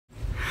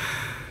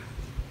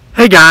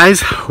Hey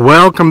guys,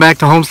 welcome back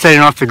to Homesteading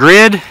Off the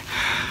Grid.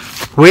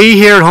 We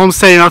here at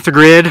Homesteading Off the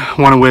Grid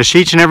want to wish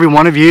each and every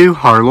one of you,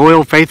 our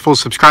loyal, faithful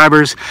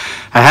subscribers,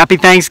 a happy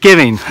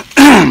Thanksgiving.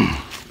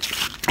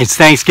 It's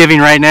Thanksgiving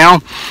right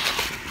now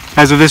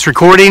as of this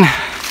recording,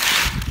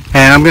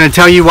 and I'm going to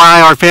tell you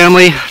why our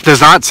family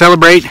does not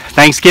celebrate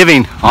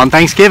Thanksgiving on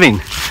Thanksgiving.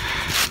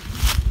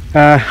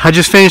 I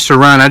just finished a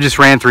run. I just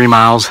ran 3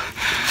 miles.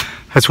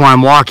 That's why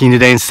I'm walking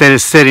today instead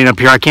of sitting up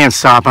here. I can't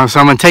stop. So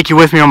I'm going to take you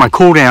with me on my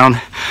cool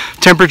down.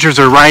 Temperatures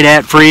are right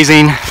at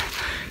freezing,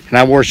 and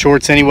I wore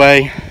shorts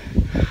anyway.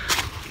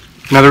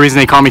 Another reason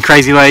they call me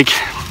Crazy Lake.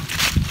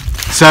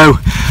 So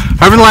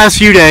over the last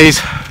few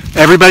days,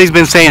 everybody's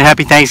been saying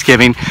Happy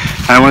Thanksgiving,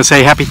 and I want to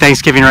say Happy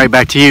Thanksgiving right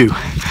back to you.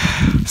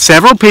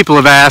 Several people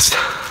have asked,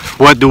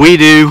 what do we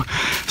do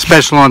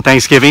special on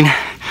Thanksgiving?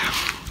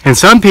 And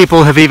some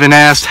people have even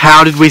asked,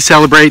 how did we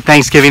celebrate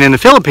Thanksgiving in the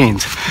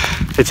Philippines?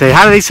 They'd say,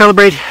 how do they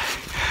celebrate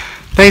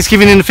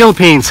Thanksgiving in the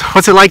Philippines?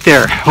 What's it like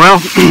there? Well,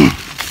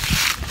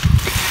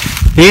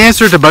 the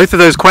answer to both of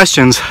those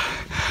questions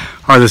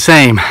are the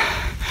same.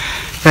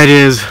 That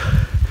is,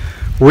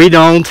 we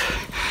don't,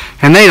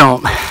 and they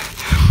don't.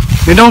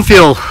 And don't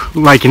feel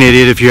like an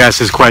idiot if you ask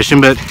this question,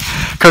 but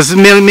because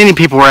many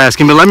people were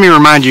asking, but let me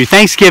remind you,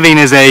 Thanksgiving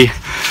is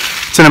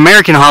it's an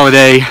American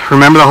holiday.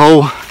 Remember the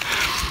whole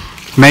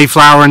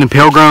Mayflower and the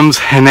Pilgrims,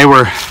 and they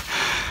were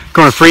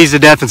going to freeze to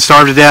death and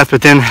starve to death,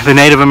 but then the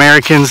Native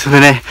Americans,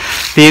 the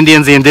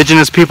Indians, the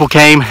indigenous people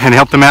came and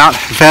helped them out,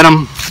 fed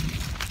them,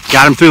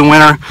 got them through the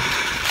winter.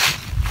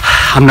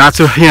 I'm not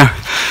so,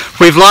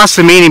 we've lost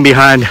the meaning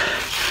behind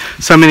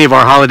so many of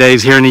our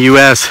holidays here in the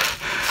U.S.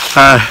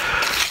 A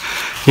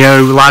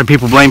lot of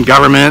people blame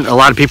government, a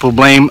lot of people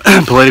blame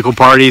political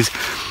parties.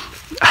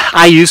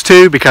 I used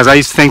to, because I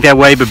used to think that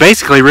way, but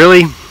basically,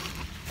 really,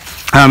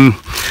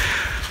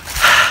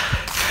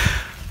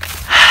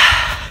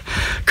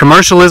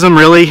 commercialism,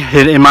 really,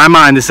 in my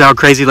mind, this is how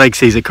Crazy Lake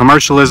sees it.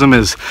 Commercialism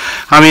is,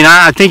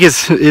 I think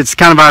it's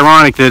kind of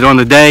ironic that on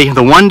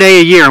the one day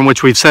a year in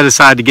which we've set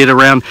aside to get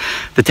around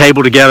the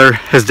table together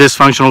as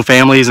dysfunctional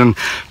families and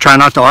try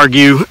not to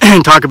argue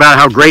and talk about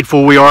how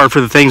grateful we are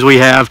for the things we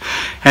have,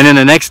 and then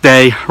the next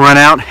day run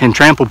out and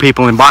trample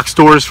people in box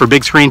stores for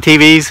big screen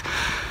TVs.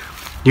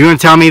 You're going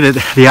to tell me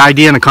that the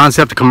idea and the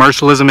concept of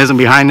commercialism isn't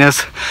behind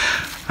this?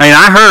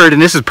 I heard, and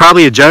this is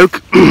probably a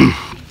joke,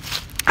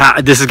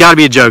 this has got to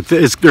be a joke,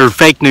 or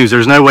fake news,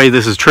 there's no way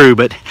this is true,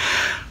 but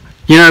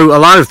a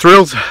lot of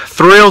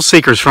thrill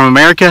seekers from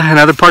America and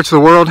other parts of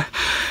the world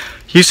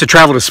used to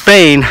travel to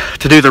Spain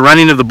to do the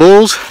running of the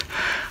bulls.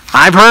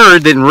 I've heard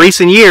that in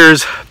recent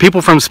years,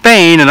 people from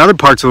Spain and other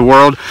parts of the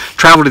world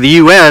travel to the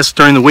U.S.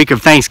 during the week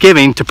of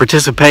Thanksgiving to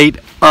participate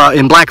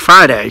in Black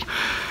Friday.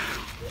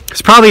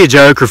 It's probably a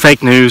joke or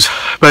fake news,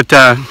 but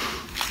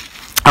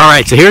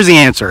alright, so here's the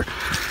answer.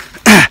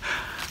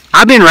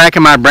 I've been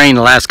racking my brain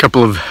the last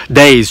couple of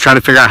days trying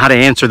to figure out how to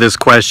answer this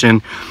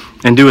question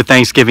and do a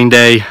Thanksgiving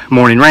Day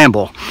morning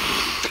ramble.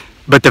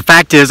 But the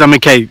fact is,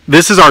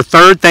 this is our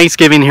third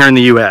Thanksgiving here in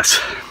the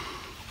U.S.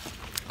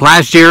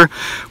 Last year,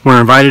 we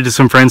were invited to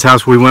some friend's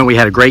house. We went, we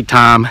had a great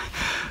time,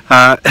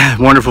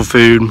 wonderful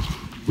food.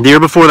 The year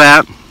before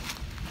that,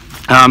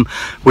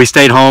 we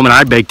stayed home and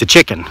I baked a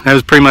chicken. That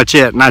was pretty much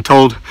it. And I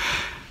told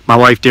my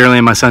wife Dearly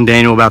and my son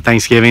Daniel about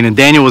Thanksgiving, and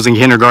Daniel was in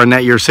kindergarten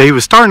that year, so he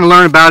was starting to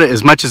learn about it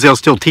as much as they'll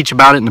still teach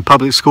about it in the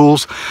public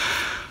schools.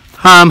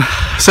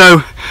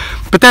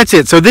 But that's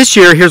it. So this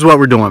year, here's what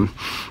we're doing.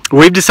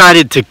 We've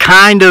decided to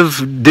kind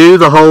of do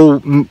the whole,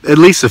 at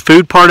least the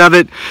food part of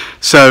it.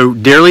 So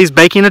Dearly's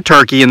baking a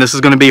turkey, and this is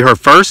going to be her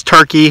first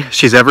turkey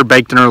she's ever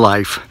baked in her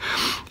life.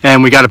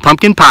 And we got a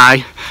pumpkin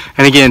pie.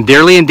 And again,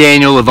 Dearly and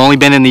Daniel have only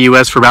been in the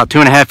U.S. for about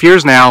 2.5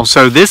 years now,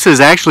 so this is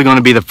actually going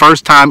to be the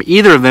first time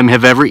either of them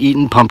have ever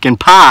eaten pumpkin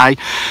pie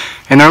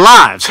in their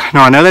lives.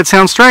 Now, I know that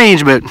sounds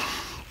strange, but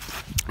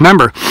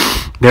remember,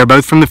 they're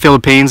both from the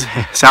Philippines,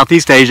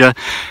 Southeast Asia,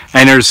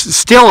 and there's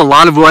still a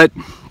lot of what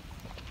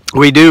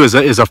we do is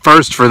a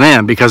first for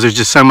them because there's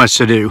just so much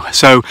to do.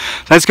 So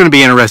that's going to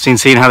be interesting,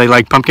 seeing how they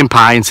like pumpkin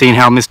pie and seeing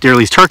how Miss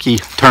Dearly's turkey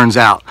turns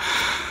out.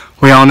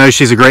 We all know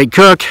she's a great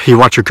cook. You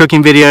watch her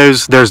cooking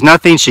videos, there's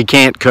nothing she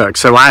can't cook.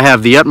 So I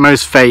have the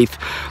utmost faith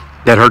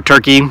that her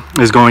turkey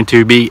is going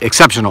to be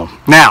exceptional.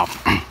 Now,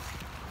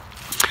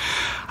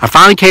 I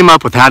finally came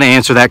up with how to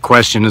answer that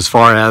question as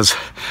far as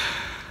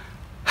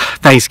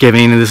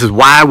Thanksgiving, and this is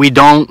why we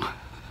don't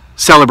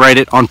celebrate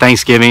it on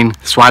Thanksgiving.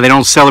 That's why they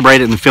don't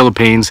celebrate it in the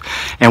Philippines,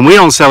 and we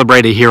don't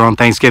celebrate it here on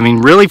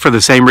Thanksgiving, really for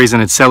the same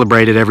reason it's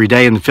celebrated every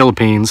day in the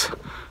Philippines.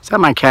 Is that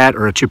my cat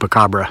or a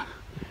chupacabra?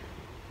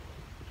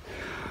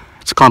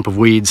 It's a clump of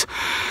weeds.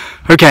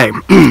 Okay.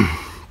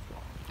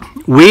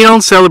 We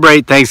don't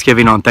celebrate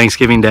Thanksgiving on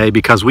Thanksgiving Day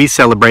because we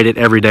celebrate it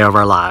every day of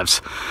our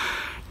lives.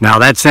 Now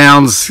that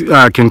sounds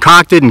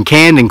concocted and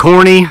canned and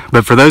corny,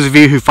 but for those of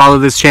you who follow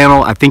this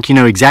channel, I think you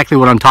know exactly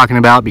what I'm talking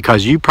about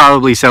because you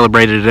probably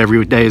celebrated it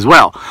every day as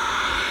well.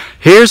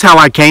 Here's how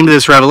I came to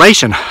this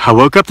revelation. I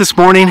woke up this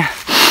morning,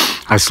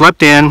 I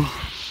slept in,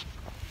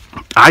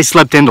 I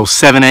slept until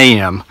 7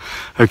 a.m.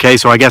 Okay,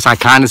 so I guess I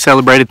kind of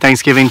celebrated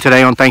Thanksgiving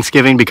today on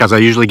Thanksgiving because I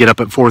usually get up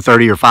at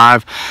 4:30 or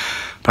 5.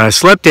 But I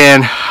slept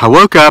in, I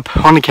woke up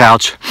on the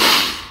couch,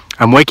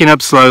 I'm waking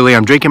up slowly,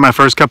 I'm drinking my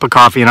first cup of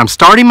coffee, and I'm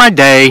starting my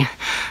day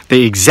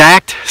the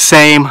exact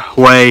same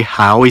way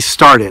I always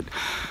start it,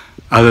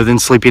 other than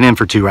sleeping in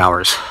for 2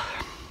 hours.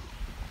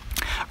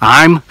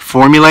 I'm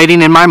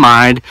formulating in my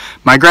mind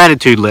my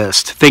gratitude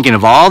list, thinking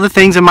of all the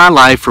things in my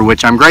life for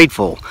which I'm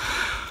grateful.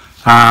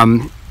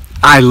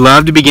 I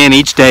love to begin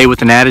each day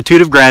with an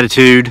attitude of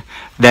gratitude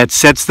that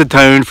sets the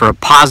tone for a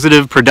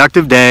positive,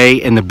 productive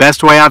day, and the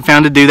best way I've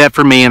found to do that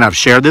for me, and I've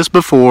shared this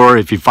before,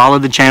 if you follow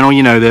the channel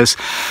you know this,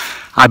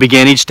 I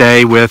begin each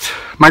day with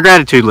my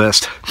gratitude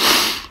list.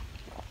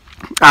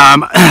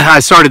 I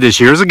started this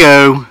years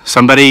ago.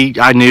 Somebody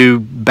I knew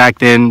back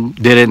then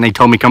did it, and they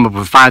told me come up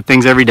with 5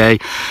 things every day.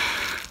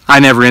 I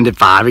never end at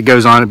 5. It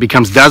goes on. It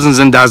becomes dozens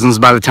and dozens.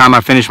 By the time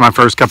I finish my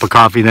first cup of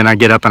coffee, then I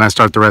get up and I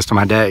start the rest of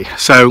my day.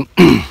 So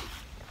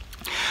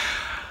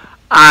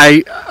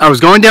I was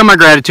going down my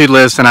gratitude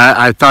list, and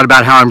I thought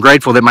about how I'm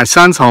grateful that my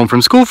son's home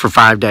from school for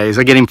 5 days.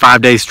 I get him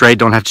 5 days straight,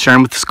 don't have to share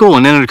him with the school.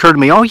 And then it occurred to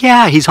me, oh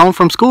yeah, he's home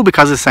from school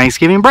because it's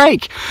Thanksgiving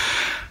break.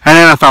 And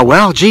then I thought,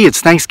 well, gee,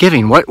 it's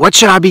Thanksgiving. What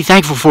should I be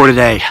thankful for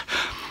today?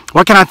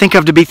 What can I think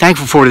of to be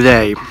thankful for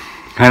today?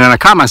 And then I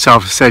caught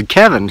myself and said,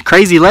 Kevin,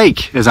 Crazy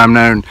Lake, as I'm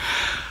known.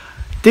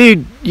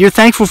 Dude, you're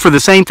thankful for the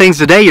same things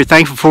today you're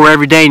thankful for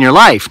every day in your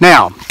life.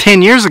 Now,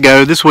 10 years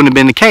ago, this wouldn't have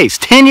been the case.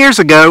 10 years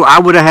ago, I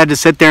would have had to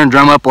sit there and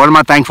drum up, what am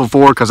I thankful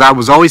for? Because I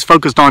was always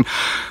focused on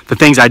the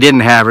things I didn't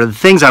have or the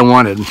things I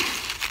wanted.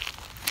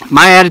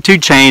 My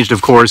attitude changed,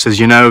 of course, as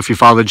you know, if you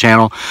follow the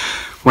channel,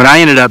 when I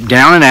ended up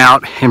down and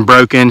out and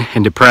broken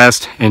and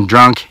depressed and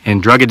drunk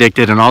and drug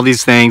addicted and all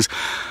these things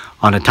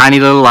on a tiny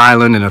little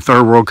island in a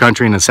third world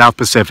country in the South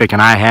Pacific,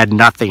 and I had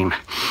nothing.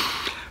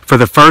 For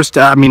the first,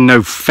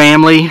 no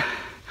family,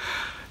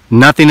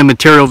 nothing of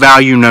material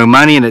value, no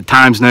money, and at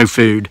times no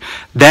food.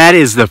 That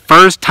is the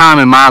first time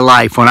in my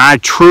life when I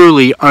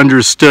truly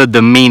understood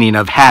the meaning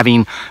of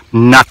having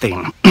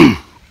nothing.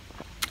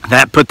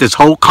 That put this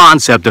whole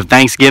concept of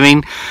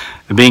Thanksgiving,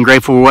 being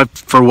grateful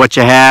for what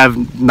you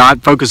have,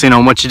 not focusing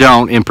on what you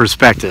don't, in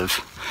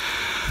perspective.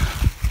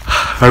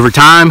 Over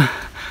time,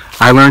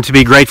 I learned to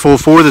be grateful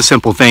for the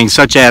simple things,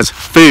 such as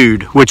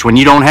food, which when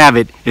you don't have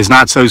it is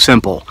not so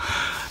simple.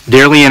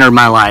 Dearly entered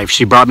my life.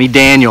 She brought me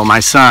Daniel, my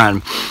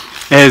son.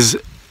 As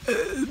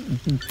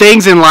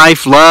things in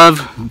life, love,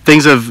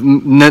 things of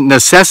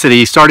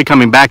necessity started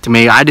coming back to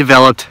me, I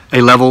developed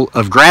a level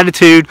of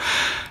gratitude,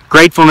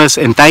 gratefulness,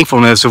 and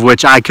thankfulness of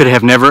which I could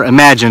have never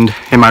imagined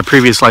in my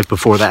previous life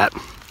before that.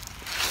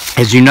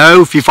 As you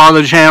know, if you follow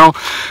the channel,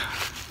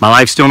 my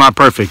life's still not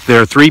perfect.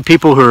 There are 3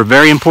 people who are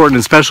very important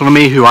and special to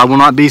me who I will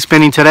not be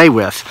spending today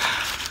with.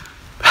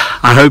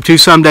 I hope to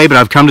someday, but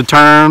I've come to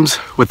terms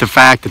with the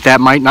fact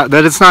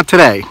that it's not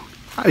today.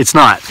 It's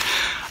not.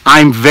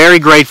 I'm very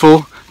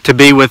grateful to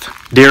be with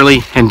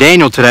Dearly and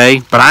Daniel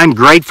today, but I'm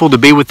grateful to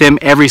be with them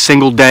every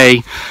single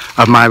day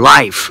of my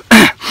life.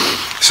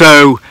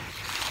 So,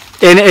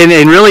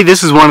 and really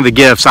this is one of the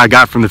gifts I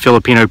got from the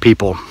Filipino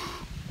people.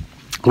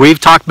 We've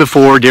talked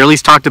before,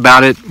 Dearly's talked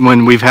about it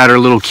when we've had our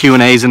little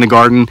Q&As in the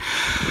garden.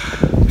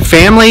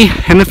 Family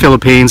in the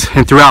Philippines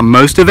and throughout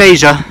most of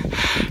Asia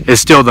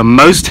is still the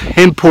most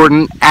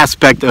important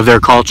aspect of their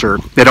culture.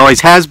 It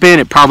always has been,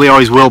 it probably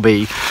always will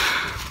be.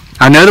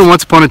 I know that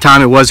once upon a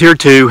time it was here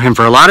too, and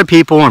for a lot of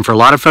people and for a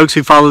lot of folks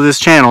who follow this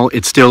channel,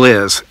 it still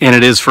is, and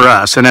it is for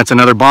us, and that's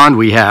another bond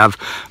we have.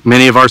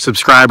 Many of our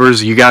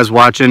subscribers, you guys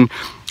watching,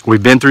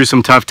 we've been through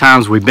some tough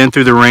times, we've been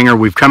through the ringer,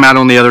 we've come out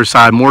on the other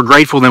side more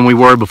grateful than we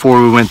were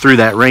before we went through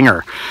that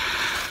ringer.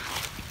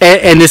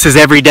 And this is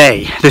every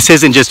day. This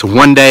isn't just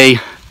one day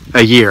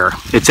a year,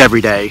 it's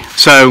every day.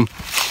 So,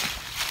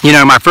 you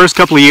know, my first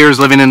couple of years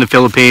living in the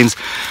Philippines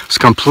was a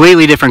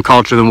completely different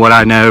culture than what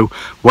I know.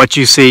 What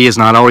you see is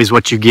not always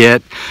what you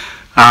get.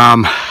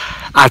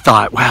 I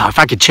thought, wow, if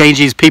I could change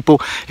these people,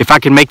 if I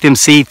could make them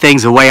see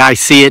things the way I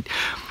see it,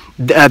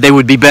 they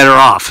would be better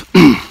off.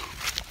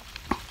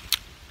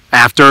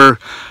 After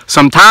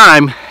some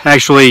time,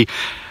 actually,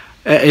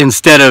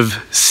 instead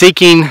of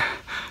seeking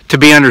to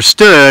be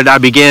understood, I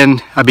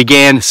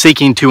began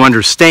seeking to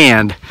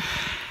understand.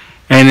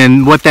 And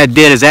then what that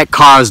did is that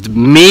caused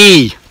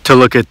me to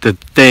look at the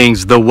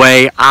things the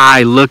way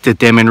I looked at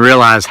them and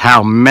realize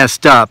how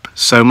messed up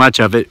so much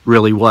of it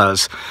really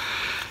was.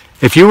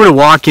 If you were to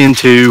walk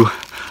into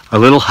a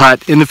little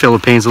hut in the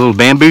Philippines, a little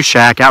bamboo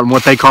shack out in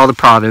what they call the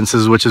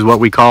provinces, which is what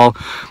we call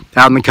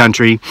out in the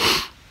country,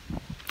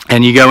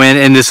 and you go in,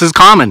 and this is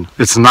common,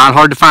 it's not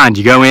hard to find.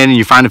 You go in and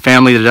you find a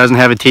family that doesn't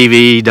have a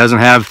TV, doesn't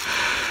have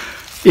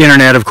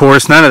internet, of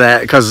course, none of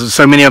that, because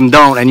so many of them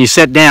don't, and you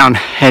sit down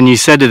and you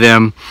said to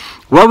them,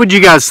 what would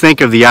you guys think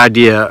of the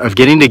idea of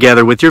getting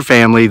together with your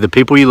family, the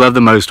people you love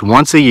the most,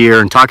 once a year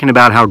and talking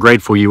about how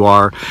grateful you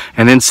are,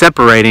 and then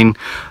separating,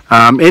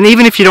 and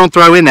even if you don't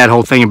throw in that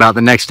whole thing about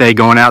the next day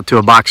going out to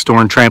a box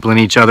store and trampling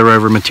each other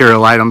over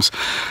material items,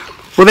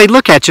 well, they'd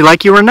look at you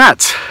like you were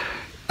nuts.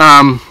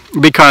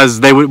 because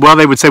they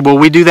would say, well,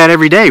 we do that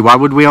every day. Why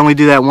would we only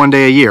do that one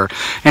day a year?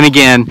 And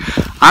again,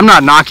 I'm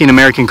not knocking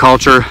American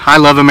culture. I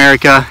love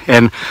America,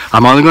 and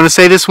I'm only going to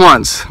say this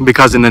once,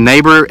 because in the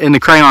Neighbor in the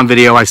Crayon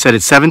video, I said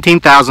it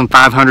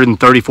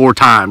 17,534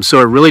 times, so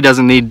it really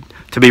doesn't need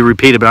to be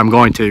repeated, but I'm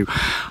going to.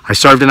 I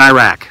served in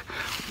Iraq.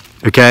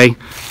 Okay,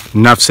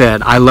 enough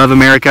said. I love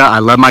America. I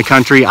love my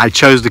country. I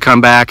chose to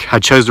come back. I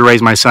chose to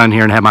raise my son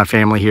here and have my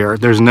family here.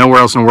 There's nowhere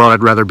else in the world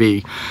I'd rather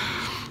be.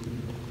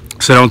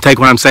 So don't take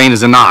what I'm saying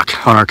as a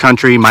knock on our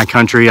country, my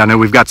country. I know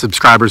we've got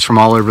subscribers from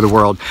all over the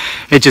world.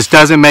 It just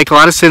doesn't make a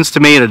lot of sense to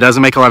me, and it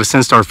doesn't make a lot of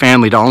sense to our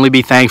family to only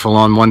be thankful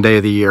on one day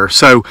of the year.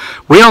 So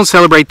we don't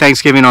celebrate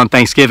Thanksgiving on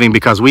Thanksgiving,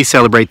 because we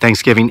celebrate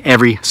Thanksgiving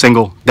every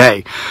single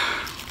day.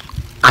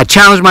 I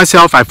challenged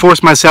myself, I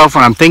forced myself.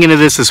 When I'm thinking of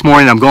this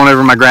morning, I'm going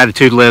over my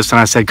gratitude list, and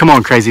I said, come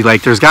on, Crazy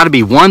Lake, there's got to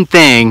be one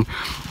thing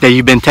that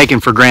you've been taking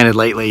for granted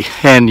lately.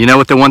 And you know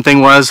what the one thing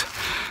was?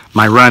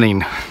 My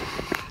running.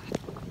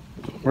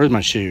 Where's my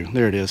shoe?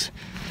 There it is.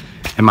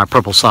 And my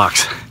purple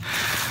socks.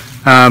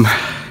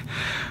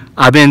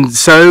 I've been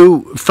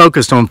so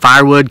focused on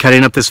firewood,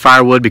 cutting up this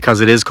firewood, because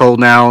it is cold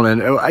now.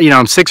 And, you know,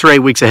 I'm 6 or 8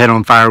 weeks ahead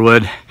on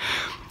firewood.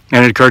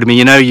 And it occurred to me,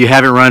 you know, you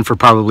haven't run for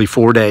probably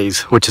 4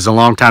 days, which is a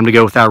long time to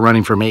go without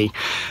running for me.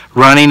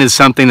 Running is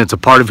something that's a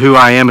part of who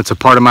I am. It's a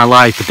part of my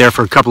life. But there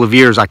for a couple of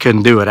years, I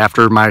couldn't do it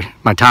after my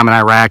time in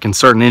Iraq and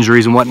certain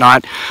injuries and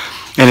whatnot.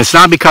 And it's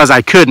not because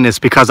I couldn't, it's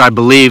because I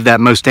believe that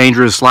most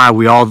dangerous lie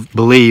we all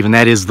believe, and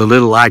that is the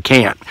little I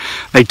can't.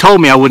 They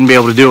told me I wouldn't be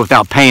able to do it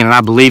without pain, and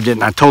I believed it,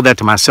 and I told that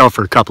to myself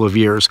for a couple of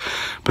years.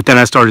 But then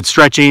I started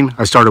stretching,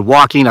 I started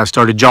walking, I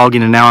started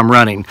jogging, and now I'm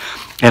running.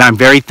 And I'm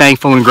very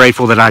thankful and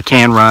grateful that I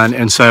can run.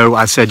 And so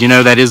I said, you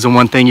know, that is the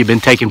one thing you've been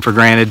taking for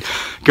granted.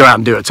 Go out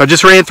and do it. So I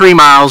just ran 3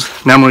 miles.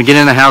 Now I'm going to get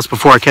in the house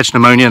before I catch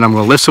pneumonia, and I'm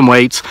going to lift some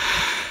weights.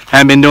 I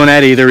haven't been doing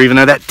that either, even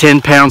though that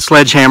 10-pound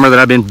sledgehammer that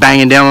I've been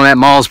banging down on that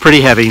mall is pretty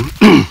heavy.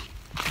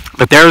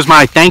 But there's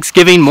my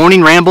Thanksgiving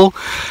morning ramble.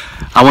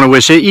 I want to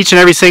wish each and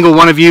every single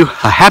one of you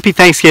a happy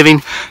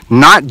Thanksgiving,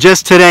 not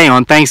just today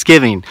on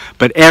Thanksgiving,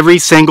 but every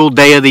single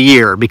day of the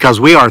year, because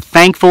we are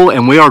thankful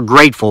and we are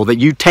grateful that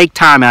you take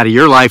time out of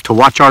your life to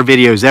watch our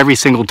videos every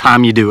single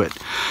time you do it.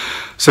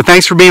 So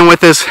thanks for being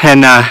with us,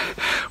 and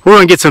we're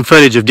going to get some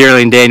footage of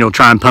Dearly and Daniel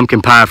trying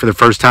pumpkin pie for the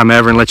first time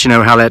ever and let you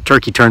know how that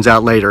turkey turns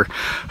out later.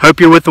 Hope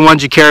you're with the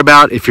ones you care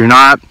about. If you're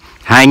not,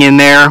 hang in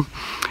there.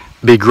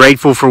 Be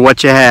grateful for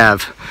what you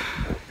have.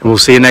 And we'll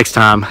see you next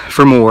time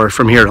for more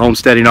from here at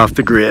Homesteading Off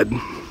the Grid.